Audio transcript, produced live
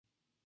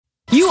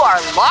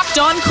are Locked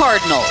On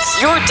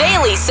Cardinals, your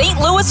daily St.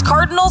 Louis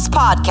Cardinals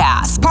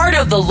podcast. Part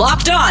of the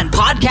Locked On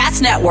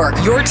Podcast Network,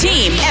 your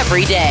team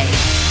every day.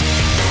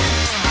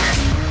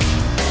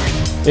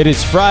 It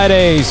is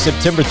Friday,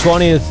 September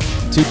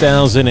 20th,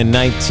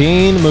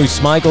 2019.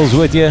 Moose Michaels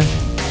with you.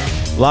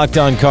 Locked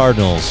On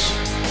Cardinals,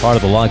 part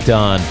of the Locked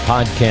On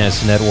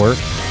Podcast Network,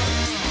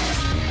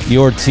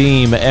 your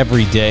team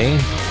every day.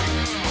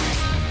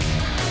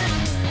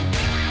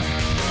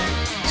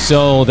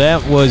 So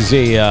that was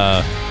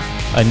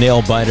a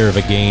nail-biter of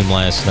a game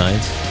last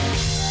night.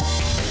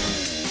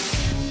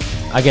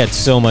 I got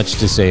so much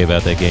to say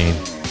about that game.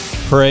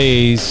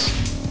 Praise.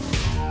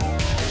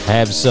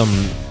 Have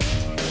some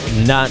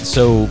not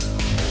so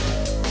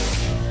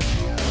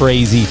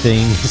crazy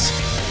things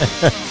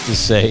to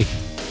say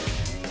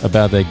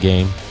about that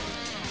game.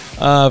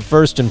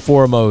 First and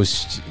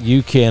foremost,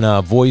 you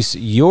can voice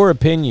your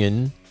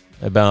opinion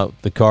about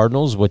the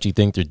Cardinals, what you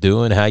think they're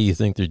doing, how you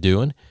think they're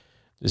doing.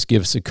 Just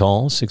give us a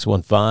call,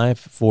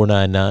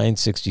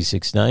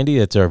 615-499-6690.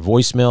 That's our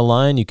voicemail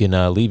line. You can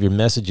leave your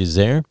messages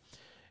there,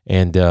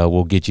 and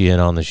we'll get you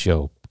in on the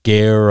show.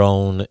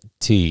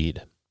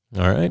 Guaranteed.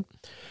 All right?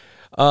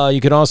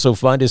 You can also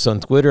find us on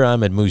Twitter.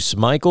 I'm at Moose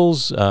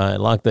Michaels.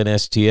 Locked On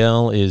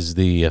STL is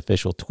the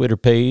official Twitter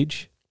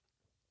page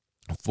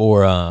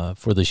for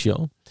the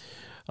show.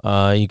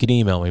 You can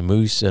email me,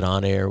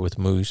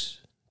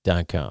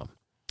 moose@onairwithmoose.com.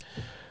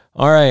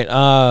 All right,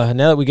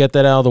 now that we got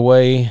that out of the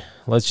way,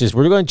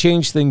 we're going to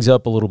change things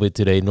up a little bit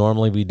today.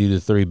 Normally we do the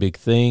three big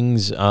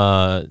things.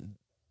 We're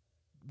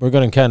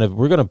going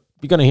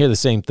to hear the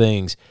same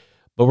things,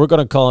 but we're going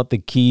to call it the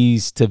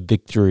keys to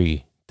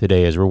victory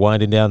today as we're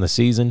winding down the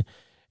season,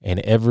 and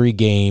every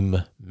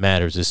game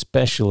matters,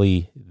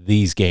 especially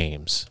these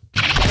games.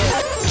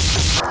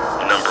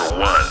 Number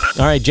one.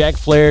 All right, Jack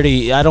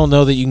Flaherty, I don't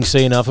know that you can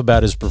say enough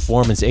about his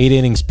performance. 8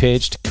 innings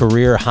pitched,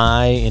 career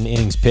high in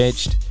innings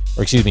pitched,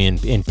 or excuse me,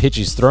 in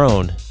pitches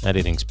thrown, not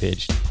innings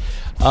pitched.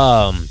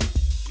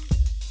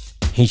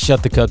 He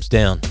shut the Cubs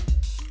down.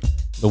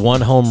 The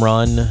one home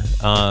run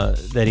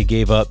that he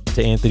gave up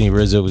to Anthony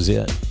Rizzo was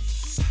it.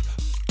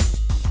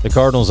 The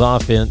Cardinals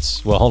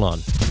offense, well, hold on.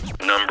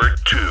 Number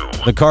two.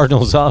 The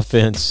Cardinals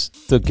offense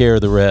took care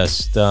of the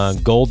rest.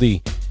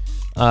 Goldie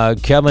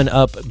coming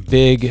up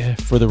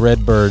big for the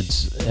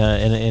Redbirds.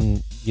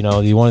 And you know,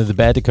 you wanted the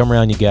bat to come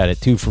around, you got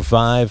it. 2 for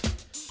 5,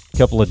 a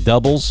couple of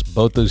doubles,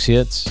 both those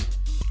hits.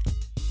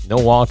 No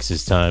walks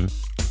this time. In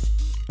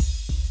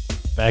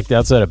fact,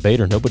 outside of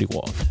Bader, nobody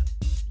walked.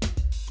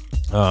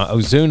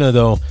 Ozuna,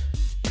 though,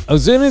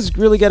 Ozuna's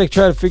really got to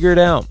try to figure it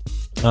out.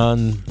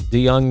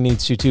 DeYoung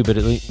needs to too, but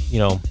at least, you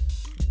know,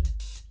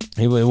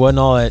 it wasn't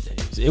all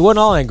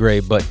that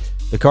great, but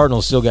the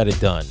Cardinals still got it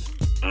done.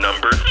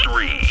 Number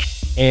three.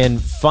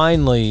 And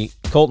finally,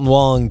 Colton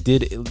Wong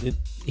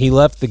he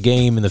left the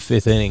game in the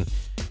 5th inning.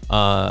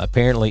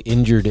 Apparently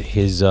injured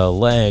his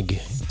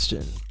leg.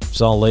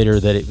 Saw later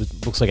that it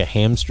looks like a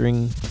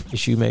hamstring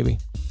issue, maybe.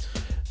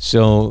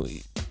 So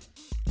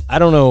I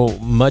don't know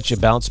much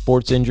about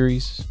sports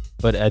injuries,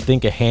 but I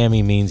think a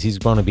hammy means he's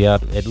going to be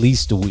out at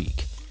least a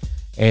week.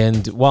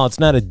 And while it's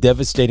not a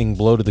devastating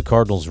blow to the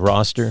Cardinals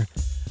roster,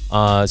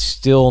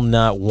 still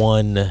not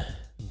one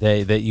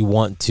that you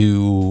want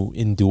to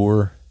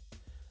endure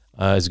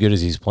as good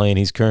as he's playing.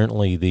 He's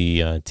currently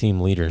the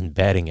team leader in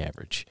batting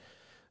average.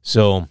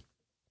 So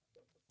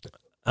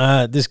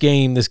this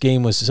game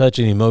was such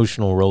an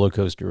emotional roller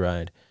coaster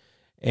ride.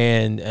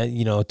 And,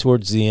 you know,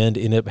 towards the end,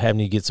 ended up having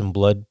to get some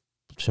blood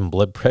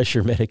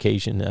pressure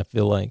medication, I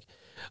feel like.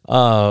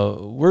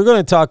 We're going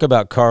to talk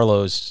about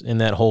Carlos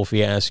and that whole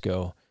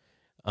fiasco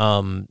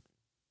in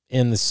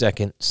the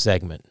second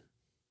segment,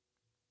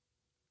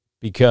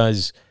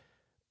 because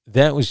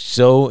that was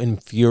so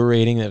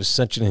infuriating. That was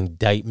such an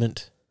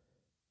indictment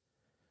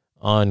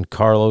on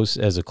Carlos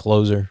as a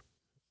closer.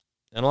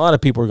 And a lot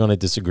of people are going to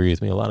disagree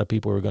with me. A lot of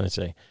people are going to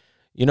say,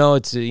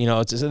 it's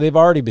they've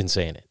already been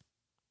saying it.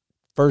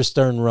 First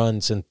earned run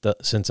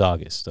since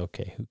August.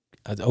 Okay.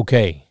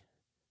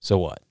 So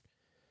what?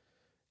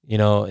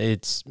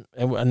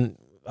 I'm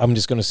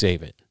just going to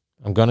save it.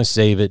 I'm going to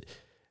save it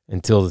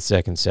until the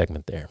second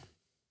segment there.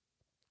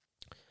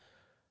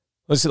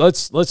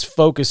 Let's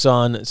focus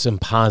on some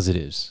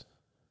positives.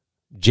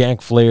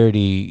 Jack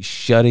Flaherty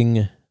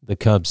shutting the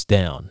Cubs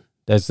down.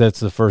 That's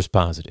the first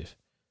positive.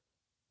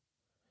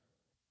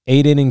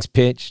 8 innings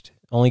pitched,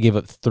 only gave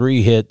up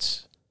 3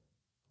 hits,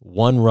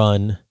 1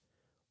 run,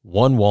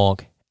 1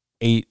 walk,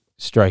 8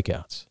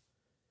 strikeouts.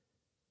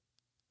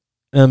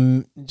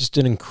 Just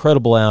an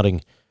incredible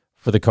outing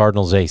for the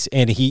Cardinals ace,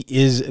 and he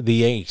is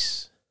the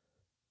ace.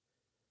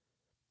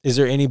 Is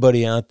there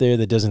anybody out there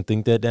that doesn't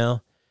think that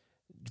now?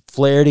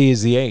 Flaherty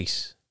is the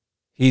ace.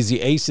 He's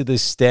the ace of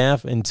this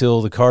staff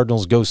until the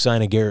Cardinals go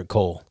sign a Garrett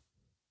Cole.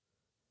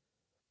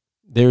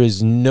 There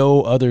is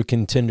no other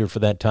contender for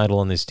that title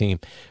on this team.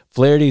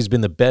 Flaherty has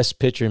been the best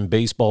pitcher in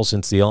baseball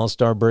since the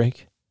All-Star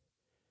break,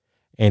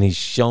 and he's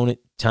shown it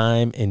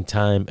time and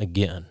time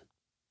again.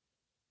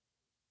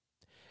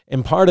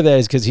 And part of that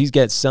is because he's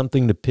got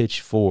something to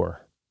pitch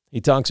for.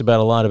 He talks about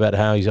a lot about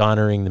how he's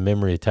honoring the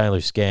memory of Tyler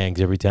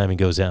Skaggs every time he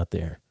goes out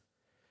there.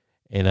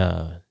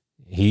 And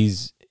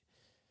he's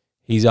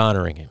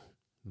honoring him,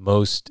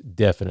 most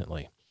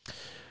definitely.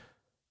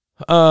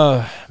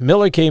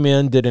 Miller came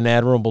in, did an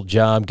admirable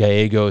job.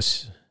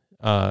 Gallegos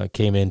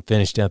came in,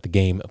 finished out the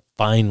game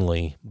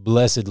finally,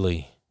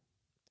 blessedly,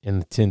 in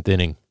the 10th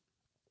inning.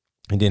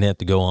 He didn't have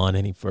to go on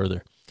any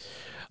further.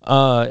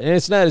 And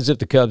it's not as if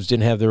the Cubs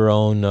didn't have their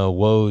own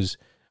woes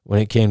when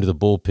it came to the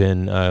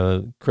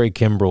bullpen. Craig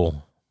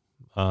Kimbrell,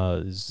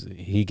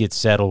 he gets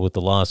saddled with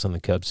the loss on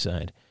the Cubs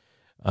side,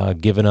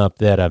 giving up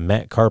that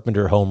Matt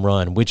Carpenter home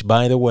run, which,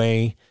 by the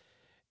way,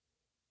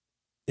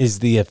 is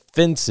the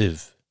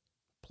offensive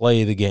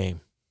play of the game.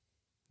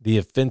 The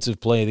offensive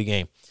play of the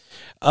game.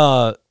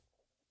 Of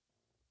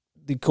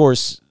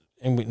course,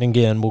 and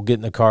again, we'll get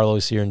into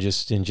Carlos here in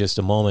just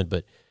a moment,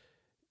 but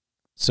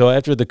so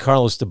after the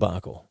Carlos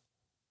debacle,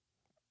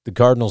 the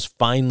Cardinals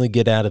finally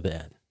get out of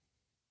that.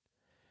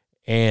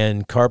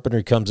 And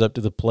Carpenter comes up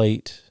to the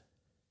plate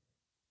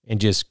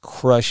and just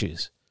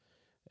crushes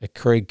a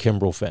Craig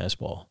Kimbrell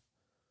fastball.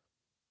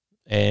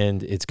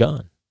 And it's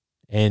gone.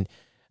 And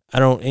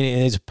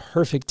it's a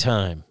perfect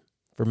time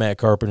for Matt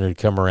Carpenter to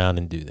come around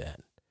and do that.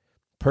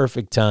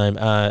 Perfect time.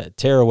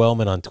 Tara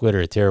Wellman on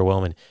Twitter, Tara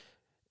Wellman,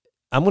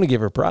 I'm going to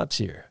give her props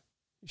here.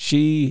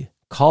 She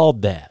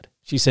called that.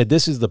 She said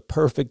this is the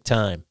perfect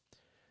time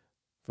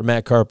for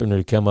Matt Carpenter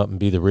to come up and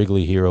be the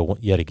Wrigley hero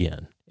yet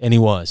again. And he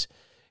was.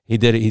 He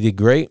did it. He did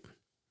great.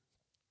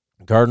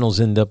 The Cardinals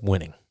ended up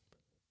winning.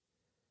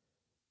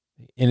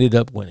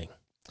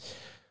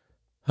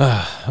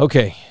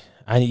 Okay.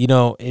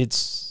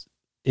 It's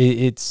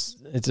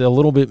a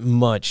little bit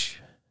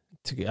much.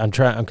 I'm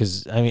trying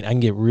because I can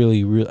get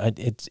really.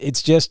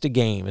 It's just a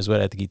game is what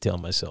I have to keep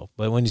telling myself.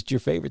 But when it's your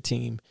favorite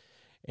team,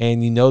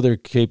 and you know they're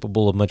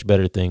capable of much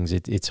better things,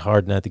 it's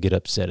hard not to get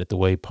upset at the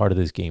way part of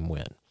this game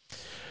went.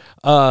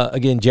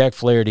 Again, Jack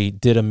Flaherty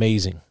did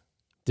amazing.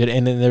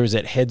 And then there was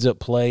that heads-up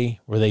play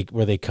where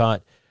they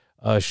caught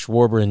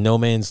Schwarber in no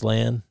man's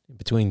land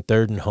between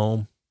third and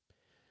home.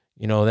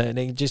 You know, that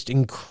just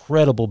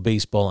incredible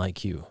baseball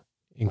IQ.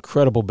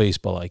 Incredible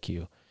baseball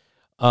IQ.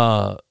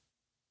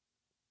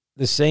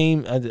 The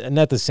same,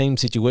 not the same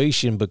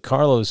situation, but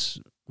Carlos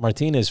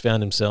Martinez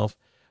found himself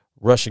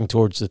rushing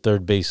towards the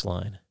third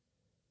baseline,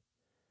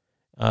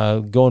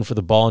 going for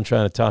the ball and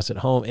trying to toss it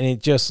home, and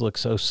it just looked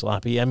so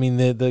sloppy. I mean,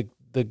 the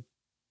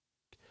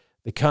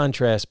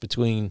contrast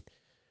between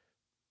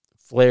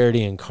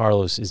Flaherty and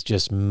Carlos is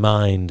just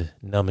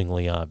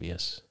mind-numbingly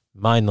obvious.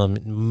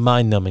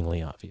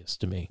 Mind-numbingly obvious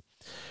to me.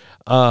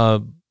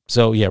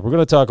 So, yeah, we're going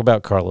to talk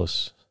about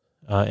Carlos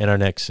in our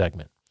next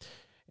segment.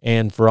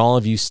 And for all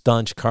of you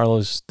staunch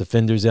Carlos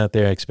defenders out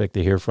there, I expect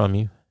to hear from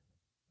you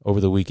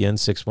over the weekend,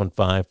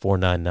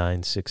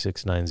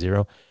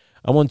 615-499-6690.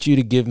 I want you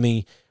to give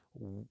me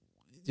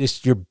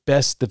just your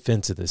best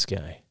defense of this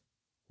guy.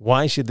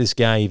 Why should this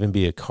guy even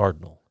be a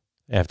Cardinal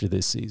after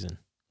this season?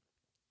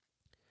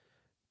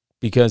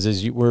 Because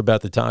as we're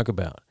about to talk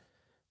about,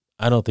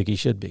 I don't think he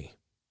should be.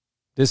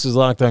 This is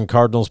Locked On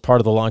Cardinals,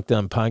 part of the Locked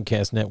On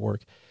Podcast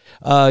Network.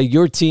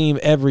 Your team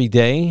every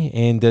day,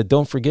 and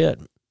don't forget,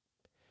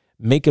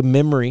 make a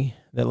memory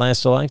that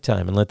lasts a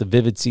lifetime and let the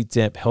Vivid Seats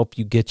app help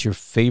you get your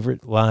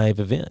favorite live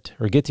event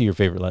or get to your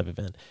favorite live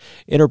event.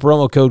 Enter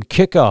promo code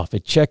KICKOFF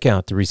at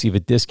checkout to receive a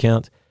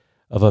discount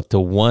of up to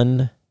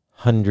 $100.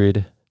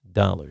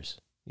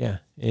 Yeah,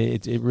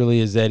 it really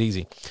is that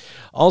easy.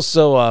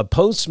 Also,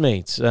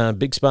 Postmates,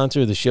 big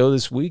sponsor of the show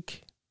this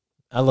week.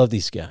 I love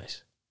these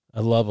guys. I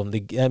love them.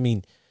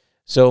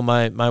 So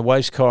my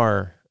wife's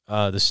car,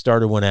 the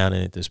starter went out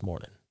in it this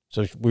morning.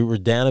 So we were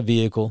down a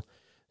vehicle.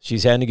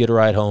 She's had to get a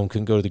ride home,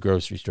 couldn't go to the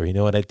grocery store. You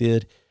know what I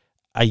did?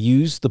 I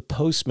used the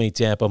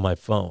Postmates app on my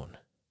phone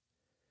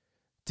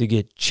to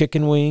get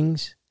chicken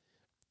wings,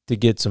 to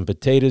get some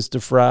potatoes to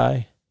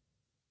fry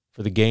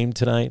for the game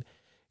tonight,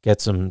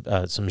 got some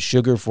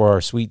sugar for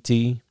our sweet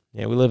tea.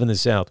 Yeah, we live in the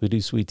South. We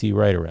do sweet tea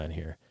right around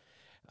here.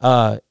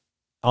 All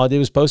I did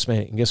was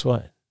Postmate, and guess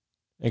what?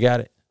 I got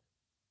it.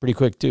 Pretty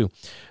quick, too.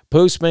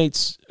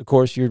 Postmates, of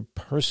course, your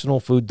personal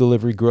food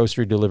delivery,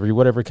 grocery delivery,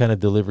 whatever kind of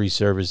delivery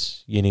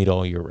service you need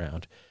all year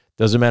round.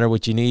 Doesn't matter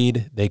what you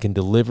need. They can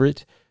deliver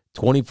it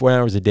 24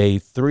 hours a day,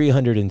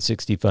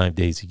 365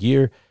 days a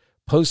year.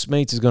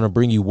 Postmates is going to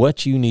bring you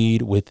what you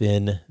need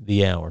within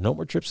the hour. No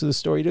more trips to the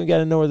store. You don't got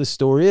to know where the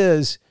store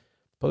is.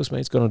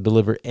 Postmates is going to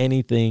deliver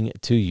anything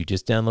to you.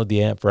 Just download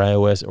the app for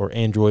iOS or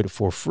Android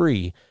for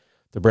free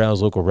to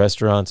browse local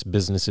restaurants,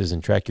 businesses,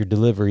 and track your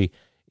delivery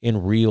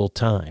in real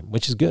time,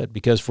 which is good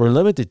because for a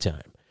limited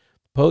time,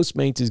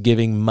 Postmates is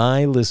giving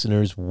my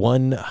listeners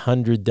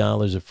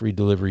 $100 of free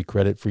delivery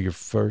credit for your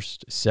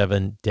first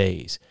 7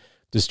 days.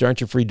 To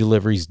start your free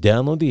deliveries,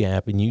 download the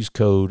app and use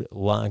code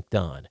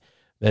LOCKEDON.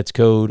 That's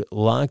code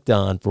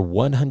LOCKEDON for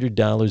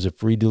 $100 of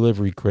free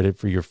delivery credit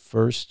for your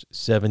first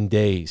 7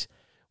 days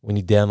when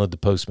you download the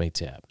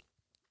Postmates app.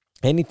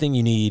 Anything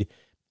you need,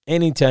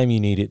 anytime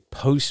you need it,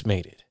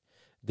 Postmate it.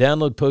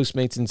 Download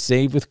Postmates and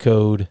save with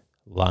code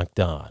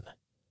LOCKEDON.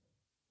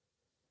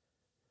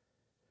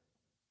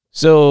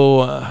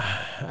 So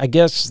I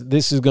guess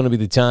this is going to be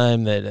the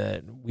time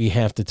that we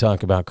have to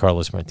talk about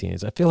Carlos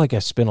Martinez. I feel like I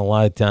spent a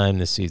lot of time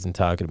this season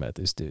talking about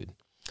this dude.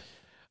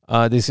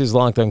 This is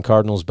Locked On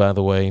Cardinals, by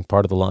the way,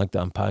 part of the Locked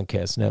On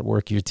Podcast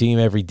Network, your team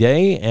every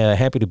day.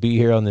 Happy to be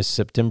here on this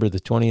September the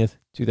 20th,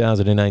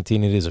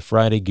 2019. It is a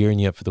Friday, gearing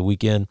you up for the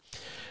weekend.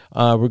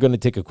 We're going to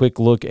take a quick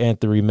look at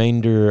the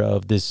remainder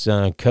of this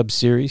Cubs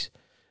series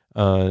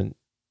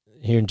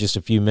here in just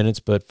a few minutes.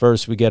 But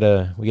first, we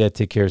gotta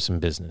take care of some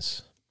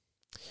business.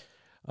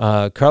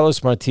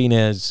 Carlos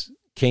Martinez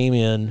came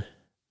in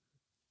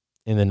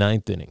the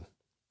ninth inning.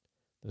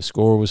 The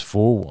score was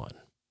 4-1.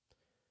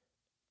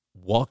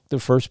 Walked the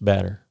first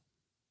batter.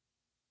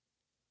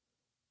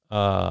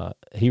 I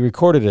think he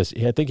recorded a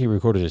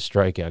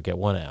strikeout, got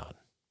one out.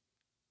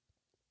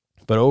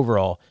 But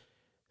overall,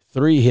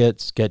 3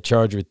 hits, got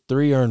charged with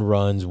 3 earned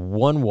runs,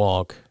 1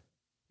 walk,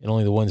 and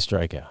only the 1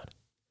 strikeout.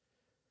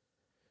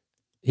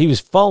 He was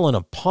falling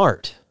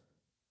apart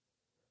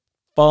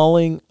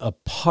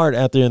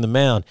out there in the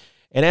mound.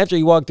 And after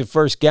he walked the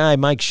first guy,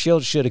 Mike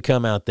Schultz should have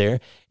come out there,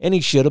 and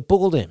he should have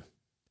pulled him.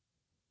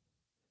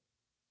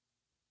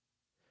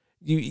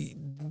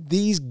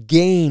 These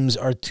games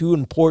are too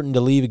important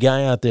to leave a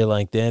guy out there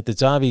like that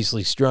that's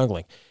obviously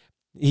struggling.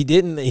 He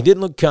didn't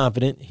look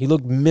confident. He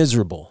looked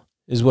miserable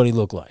is what he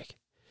looked like.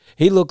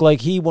 He looked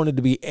like he wanted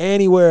to be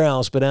anywhere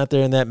else but out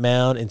there in that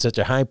mound in such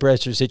a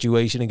high-pressure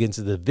situation against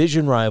a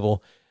division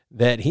rival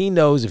that he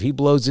knows if he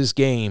blows this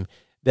game,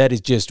 that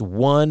is just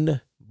one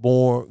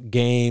more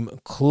game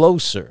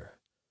closer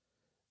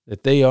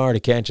that they are to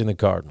catching the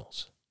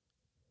Cardinals.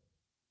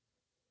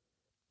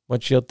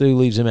 What Schultz do?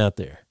 Leaves him out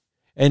there.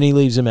 And he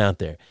leaves him out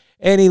there.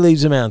 And he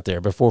leaves him out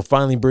there before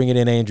finally bringing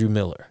in Andrew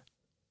Miller.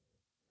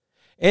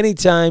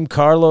 Anytime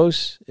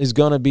Carlos is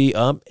going to be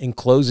up and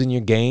closing your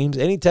games,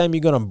 anytime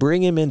you're going to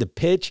bring him in to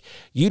pitch,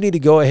 you need to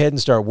go ahead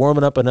and start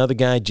warming up another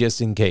guy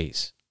just in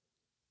case.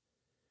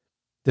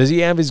 Does he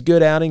have his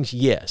good outings?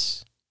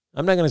 Yes.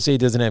 I'm not going to say he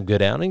doesn't have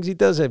good outings. He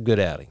does have good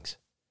outings.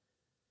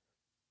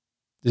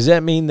 Does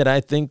that mean that I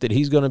think that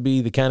he's going to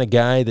be the kind of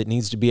guy that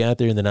needs to be out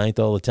there in the ninth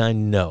all the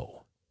time?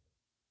 No.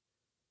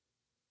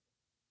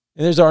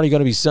 And there's already going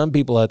to be some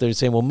people out there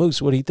saying, well,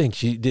 Moose, what do you think?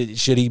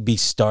 Should he be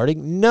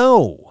starting?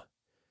 No.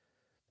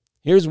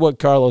 Here's what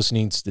Carlos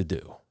needs to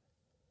do.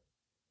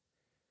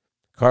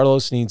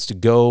 Carlos needs to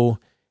go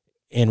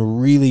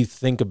and really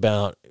think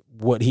about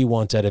what he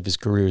wants out of his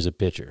career as a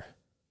pitcher.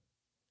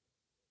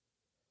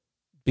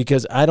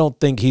 Because I don't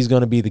think he's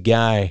going to be the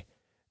guy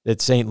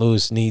that St.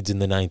 Louis needs in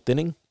the ninth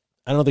inning.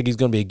 I don't think he's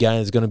going to be a guy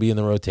that's going to be in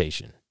the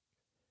rotation.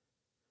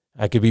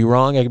 I could be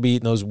wrong. I could be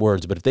eating those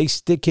words. But if they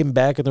stick him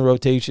back in the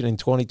rotation in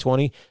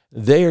 2020,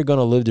 they are going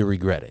to live to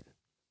regret it.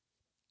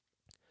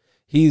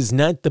 He's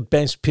not the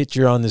best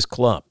pitcher on this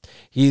club.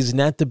 He's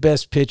not the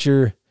best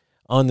pitcher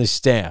on the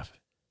staff.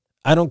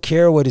 I don't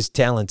care what his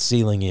talent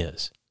ceiling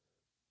is.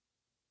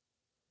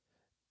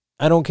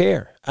 I don't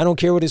care. I don't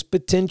care what his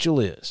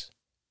potential is.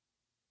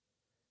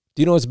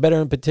 Do you know what's better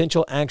than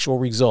potential? Actual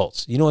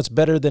results. You know what's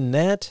better than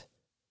that?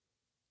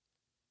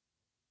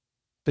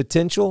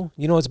 Potential.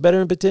 You know what's better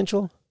than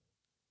potential?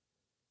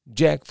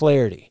 Jack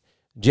Flaherty.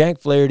 Jack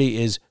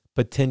Flaherty is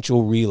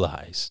potential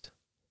realized.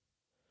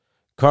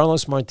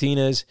 Carlos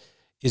Martinez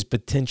is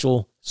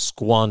potential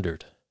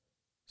squandered.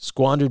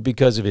 Squandered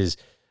because of his,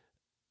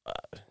 I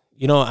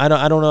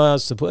don't know how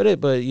else to put it,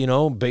 but,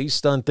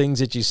 based on things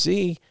that you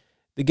see,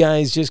 the guy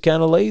is just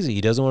kind of lazy.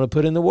 He doesn't want to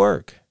put in the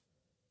work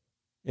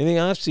in the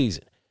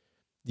offseason.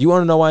 You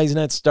want to know why he's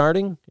not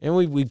starting? And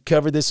we've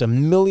covered this a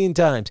million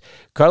times.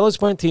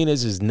 Carlos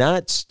Martinez is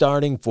not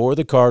starting for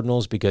the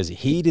Cardinals because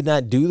he did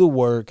not do the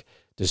work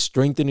to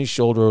strengthen his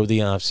shoulder over the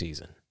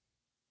offseason.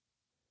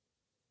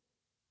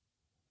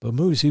 But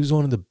Moose, he was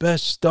one of the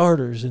best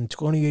starters in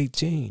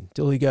 2018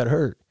 until he got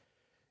hurt.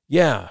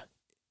 Yeah,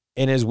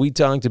 and as we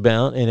talked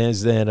about, and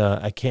as that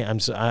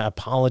I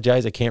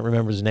apologize, I can't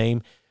remember his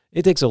name.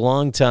 It takes a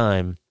long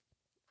time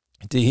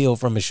to heal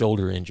from a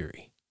shoulder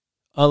injury.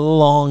 A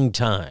long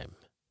time.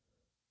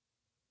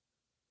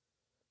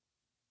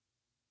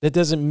 That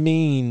doesn't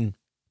mean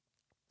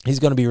he's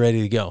going to be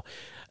ready to go.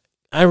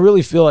 I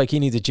really feel like he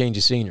needs a change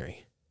of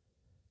scenery.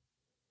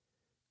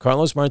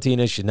 Carlos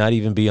Martinez should not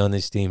even be on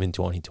this team in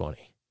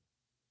 2020.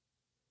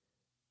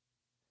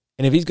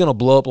 And if he's going to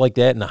blow up like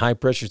that in a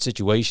high-pressure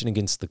situation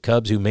against the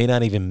Cubs, who may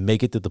not even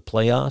make it to the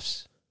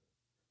playoffs,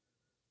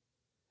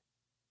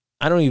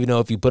 I don't even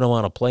know if you put him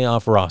on a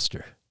playoff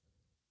roster.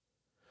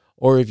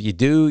 Or if you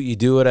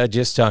do what I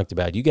just talked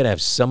about. You got to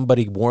have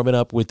somebody warming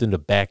up with him to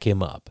back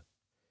him up.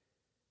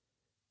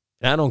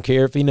 And I don't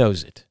care if he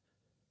knows it.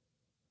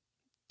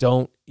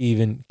 Don't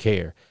even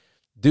care.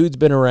 Dude's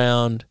been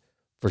around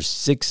for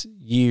 6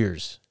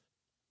 years.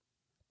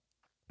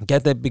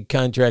 Got that big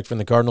contract from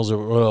the Cardinals.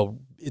 Well,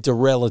 it's a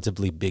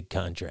relatively big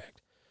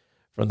contract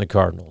from the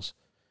Cardinals.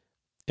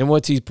 And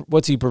what's he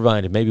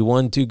provided? Maybe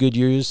 1-2 good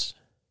years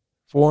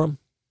for him?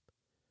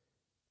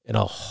 And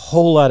a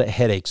whole lot of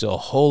headaches, a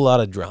whole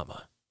lot of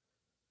drama.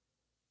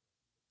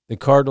 The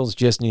Cardinals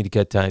just need to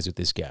cut ties with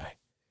this guy.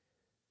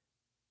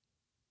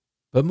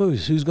 But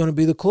Moose, who's going to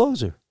be the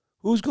closer?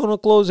 Who's going to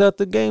close out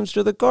the games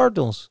for the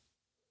Cardinals?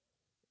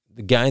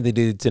 The guy that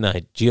did it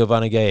tonight,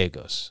 Giovanni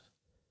Gallegos.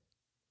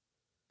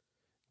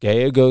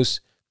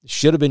 Gallegos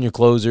should have been your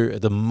closer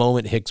at the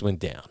moment Hicks went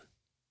down.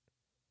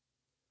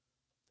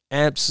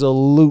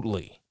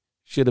 Absolutely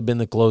should have been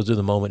the closer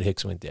the moment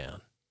Hicks went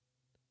down.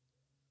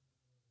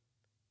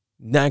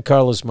 Not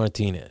Carlos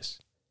Martinez.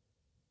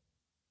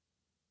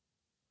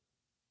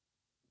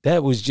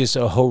 That was just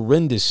a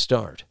horrendous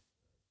start.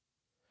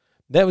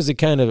 That was the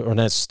kind of, or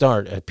not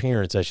start,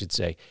 appearance, I should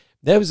say.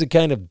 That was the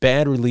kind of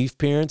bad relief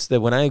appearance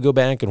that when I go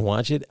back and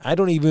watch it, I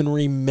don't even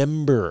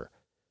remember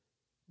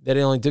that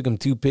it only took him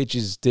 2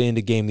 pitches to end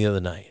a game the other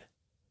night.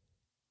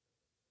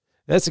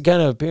 That's the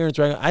kind of appearance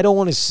where I don't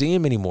want to see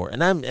him anymore.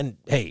 And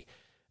hey,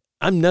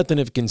 I'm nothing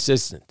if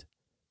consistent.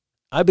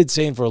 I've been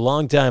saying for a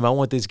long time, I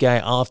want this guy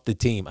off the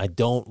team. I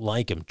don't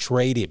like him.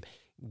 Trade him.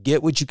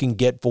 Get what you can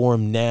get for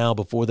him now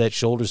before that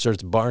shoulder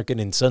starts barking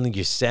and suddenly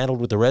you're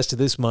saddled with the rest of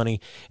this money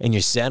and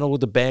you're saddled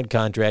with a bad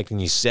contract and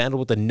you're saddled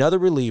with another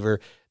reliever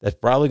that's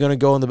probably going to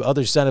go on the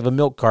other side of a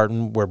milk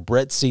carton where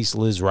Brett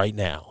Cecil is right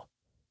now.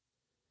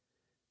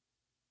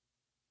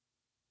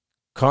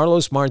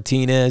 Carlos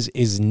Martinez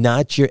is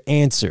not your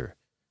answer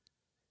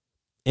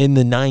in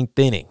the 9th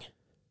inning.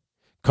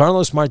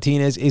 Carlos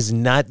Martinez is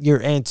not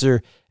your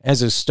answer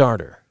as a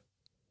starter.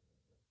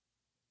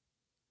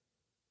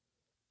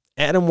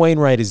 Adam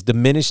Wainwright, as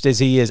diminished as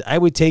he is, I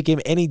would take him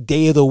any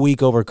day of the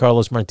week over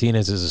Carlos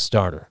Martinez as a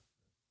starter.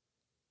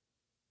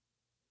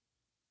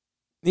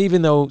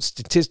 Even though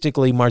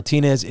statistically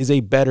Martinez is a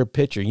better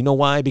pitcher. You know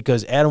why?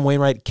 Because Adam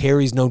Wainwright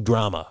carries no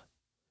drama.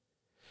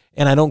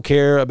 And I don't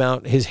care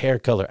about his hair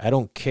color. I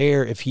don't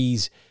care if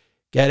he's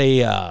got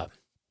a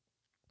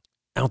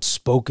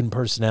outspoken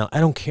personality. I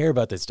don't care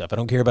about that stuff. I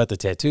don't care about the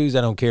tattoos.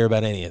 I don't care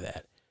about any of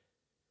that.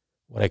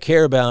 What I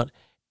care about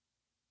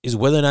is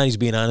whether or not he's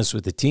being honest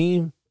with the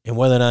team and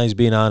whether or not he's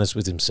being honest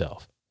with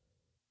himself.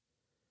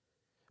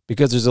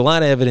 Because there's a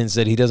lot of evidence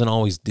that he doesn't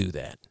always do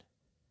that.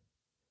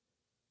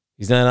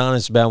 He's not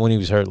honest about when he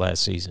was hurt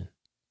last season.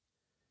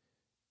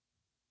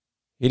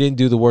 He didn't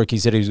do the work he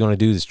said he was going to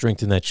do to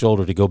strengthen that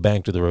shoulder to go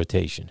back to the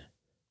rotation.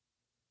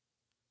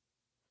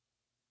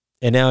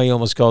 And now he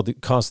almost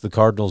cost the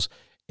Cardinals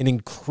an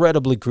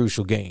incredibly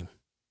crucial game.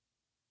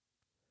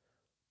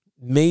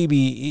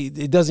 Maybe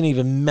it doesn't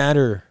even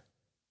matter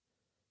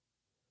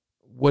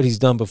what he's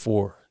done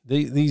before.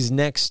 These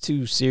next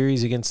 2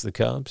 series against the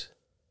Cubs,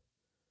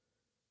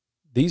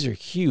 these are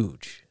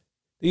huge.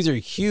 These are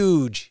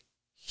huge,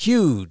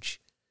 huge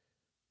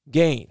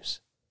games.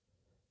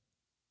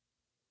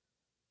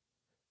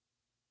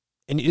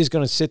 And you're just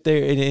going to sit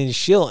there and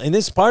shill. And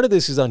part of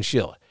this is on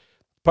Schill.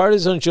 Part of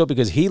this is on Schill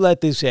because he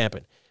let this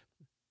happen.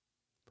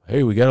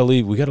 Hey, we got to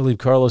leave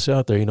Carlos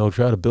out there,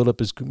 try to build up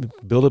his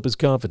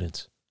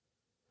confidence.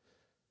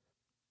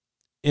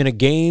 In a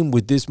game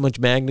with this much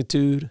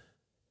magnitude,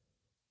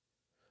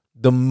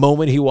 the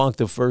moment he walked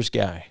the first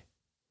guy,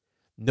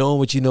 knowing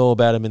what you know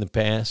about him in the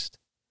past,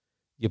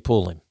 you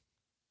pull him.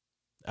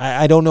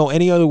 I don't know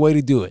any other way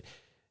to do it.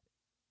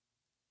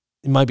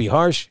 It might be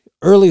harsh.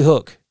 Early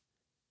hook.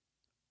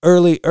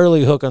 Early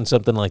hook on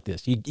something like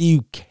this.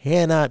 You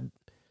cannot.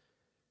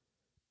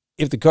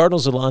 If the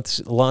Cardinals had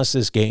lost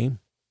this game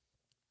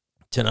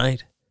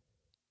tonight,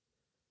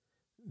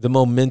 the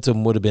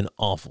momentum would have been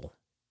awful.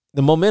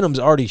 The momentum's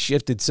already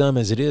shifted some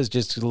as it is,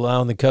 just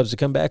allowing the Cubs to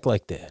come back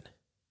like that.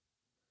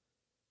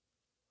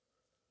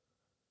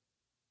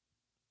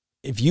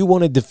 If you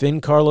want to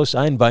defend Carlos,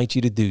 I invite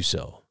you to do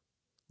so.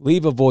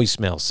 Leave a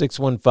voicemail,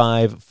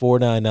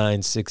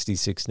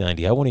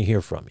 615-499-6690. I want to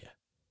hear from you.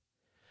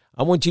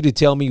 I want you to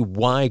tell me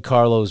why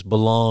Carlos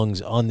belongs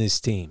on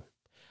this team.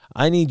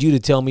 I need you to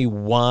tell me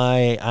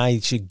why I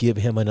should give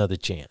him another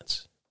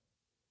chance.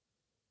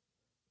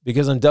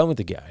 Because I'm done with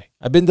the guy.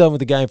 I've been done with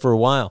the guy for a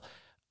while.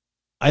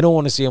 I don't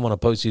want to see him on a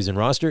postseason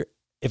roster.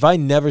 If I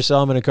never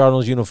saw him in a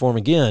Cardinals uniform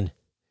again,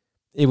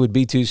 it would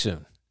be too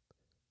soon.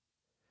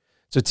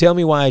 So tell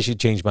me why I should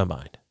change my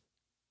mind.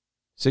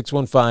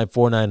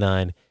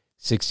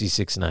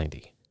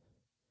 615-499-6690.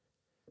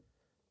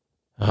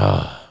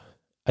 I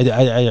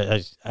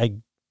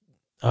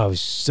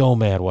was so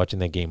mad watching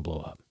that game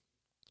blow up.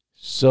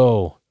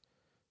 So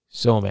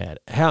mad.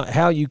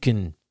 How you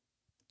can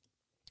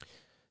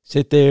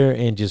sit there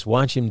and just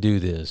watch him do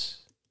this,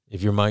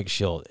 if you're Mike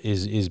Schill,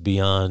 is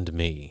beyond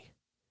me.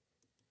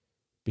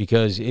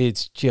 Because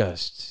it's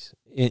just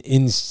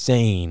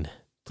insane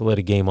to let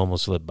a game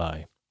almost slip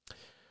by.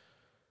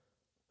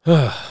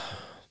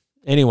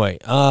 Anyway,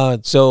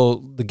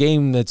 so the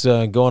game that's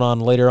going on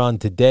later on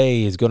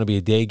today is going to be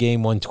a day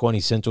game,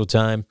 1:20 Central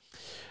Time,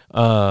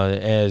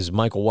 as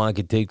Michael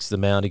Wacha takes the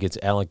mound against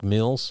Alec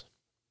Mills.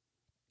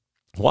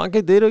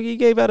 Wacha he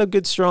gave out a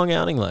good, strong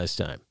outing last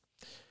time.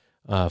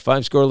 5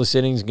 scoreless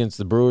innings against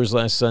the Brewers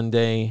last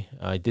Sunday.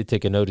 I did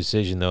take a no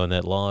decision, though, in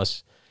that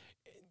loss.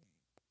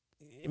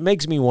 It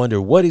makes me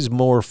wonder, what is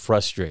more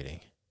frustrating?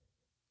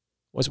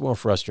 What's more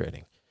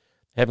frustrating?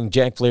 Having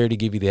Jack Flaherty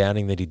give you the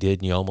outing that he did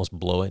and you almost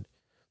blow it?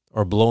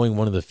 Or blowing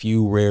one of the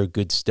few rare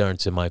good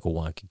starts that Michael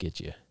Wacha could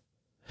get you?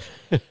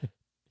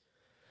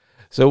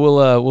 So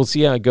we'll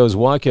see how it goes.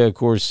 Wacha, of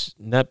course,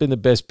 not been the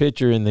best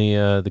pitcher, and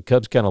the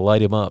Cubs kind of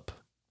light him up.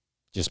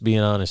 Just being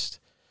honest.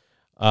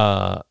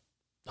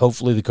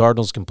 Hopefully the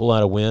Cardinals can pull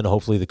out a win.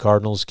 Hopefully the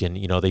Cardinals can,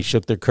 they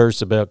shook their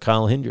curse about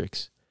Kyle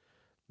Hendricks.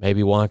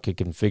 Maybe Wacha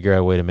can figure out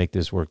a way to make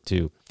this work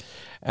too.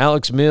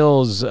 Alex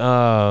Mills, he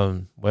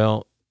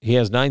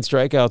has 9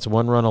 strikeouts,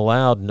 1 run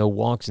allowed, no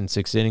walks in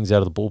 6 innings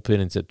out of the bullpen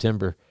in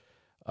September.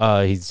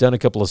 He's done a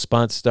couple of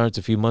spot starts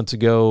a few months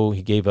ago.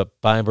 He gave up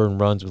 5 earned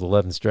runs with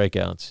 11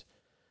 strikeouts.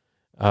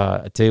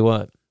 I tell you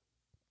what,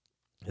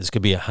 this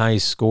could be a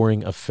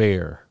high-scoring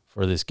affair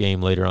for this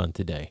game later on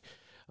today.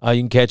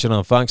 You can catch it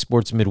on Fox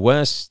Sports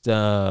Midwest,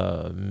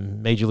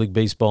 Major League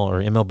Baseball, or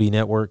MLB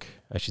Network,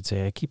 I should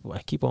say. I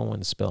keep on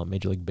wanting to spell it,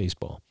 Major League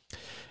Baseball.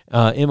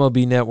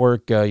 MLB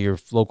Network, your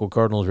local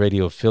Cardinals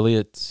radio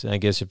affiliate. I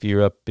guess if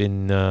you're up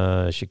in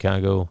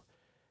Chicago,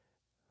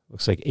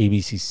 looks like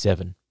ABC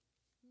 7.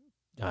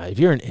 If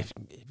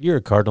you're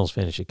a Cardinals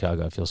fan in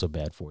Chicago, I feel so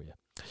bad for you.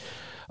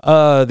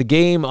 The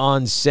game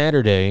on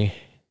Saturday,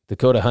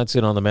 Dakota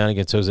Hudson on the mound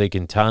against Jose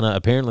Quintana.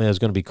 Apparently, that was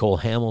going to be Cole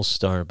Hamels'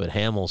 start, but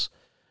Hamels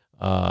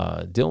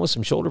dealing with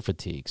some shoulder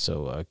fatigue.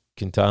 So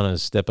Quintana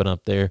is stepping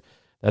up there.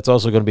 That's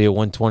also going to be at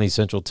 1:20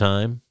 Central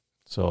Time.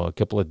 So a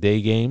couple of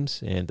day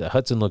games. And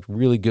Hudson looked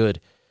really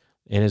good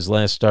in his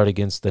last start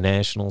against the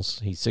Nationals.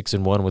 He's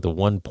 6-1 with a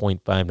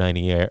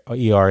 1.59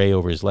 ERA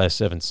over his last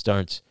 7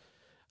 starts,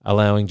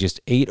 allowing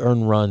just 8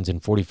 earned runs in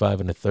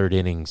 45 1/3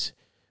 innings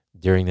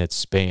during that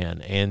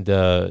span. And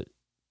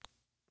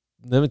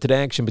limited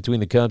action between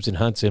the Cubs and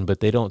Hudson,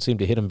 but they don't seem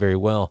to hit him very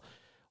well.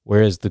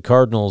 Whereas the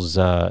Cardinals,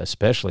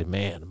 especially,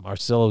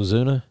 Marcell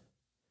Ozuna,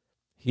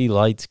 he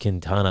lights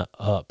Quintana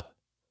up.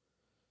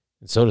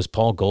 And so does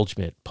Paul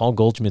Goldschmidt. Paul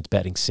Goldschmidt's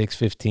batting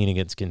 .615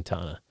 against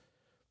Quintana.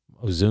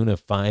 Ozuna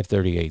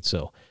 .538.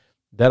 So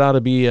that ought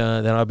to be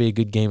a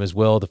good game as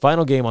well. The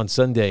final game on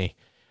Sunday,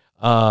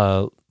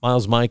 Miles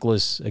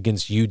Mikolas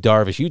against Yu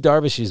Darvish. Yu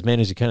Darvish has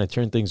managed to kind of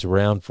turn things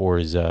around for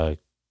his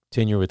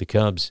tenure with the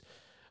Cubs.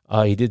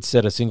 He did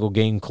set a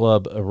single-game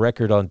club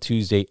record on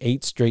Tuesday,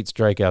 8 straight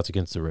strikeouts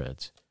against the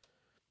Reds.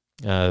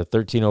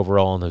 13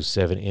 overall in those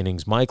 7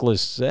 innings.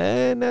 Mikolas,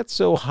 not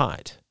so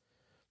hot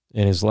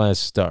in his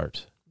last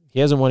start. He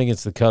hasn't won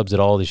against the Cubs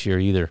at all this year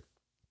either.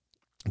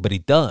 But he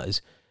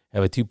does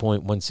have a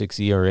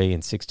 2.16 ERA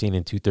in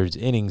 16 2/3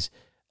 innings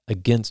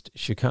against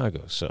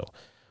Chicago. So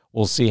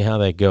we'll see how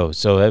that goes.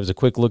 So that was a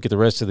quick look at the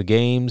rest of the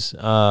games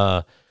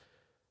for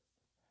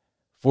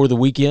the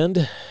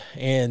weekend.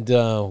 And,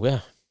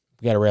 we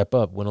got to wrap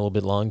up. Went a little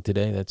bit long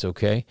today. That's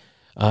okay.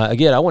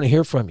 Again, I want to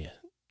hear from you.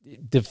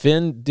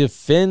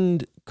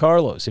 Defend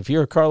Carlos. If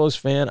you're a Carlos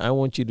fan, I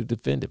want you to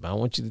defend him. I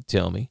want you to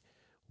tell me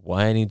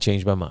why I need to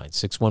change my mind.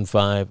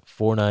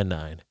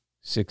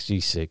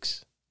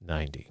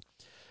 615-499-6690.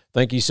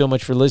 Thank you so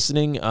much for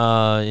listening.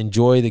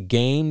 Enjoy the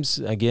games.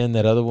 Again,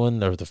 that other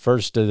one, or the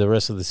first of the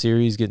rest of the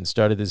series, getting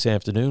started this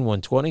afternoon,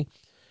 1:20.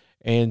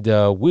 And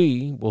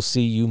we will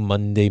see you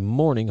Monday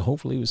morning,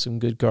 hopefully with some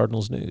good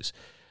Cardinals news.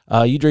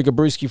 You drink a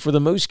brewski for the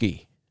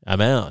Mooski.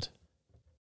 I'm out.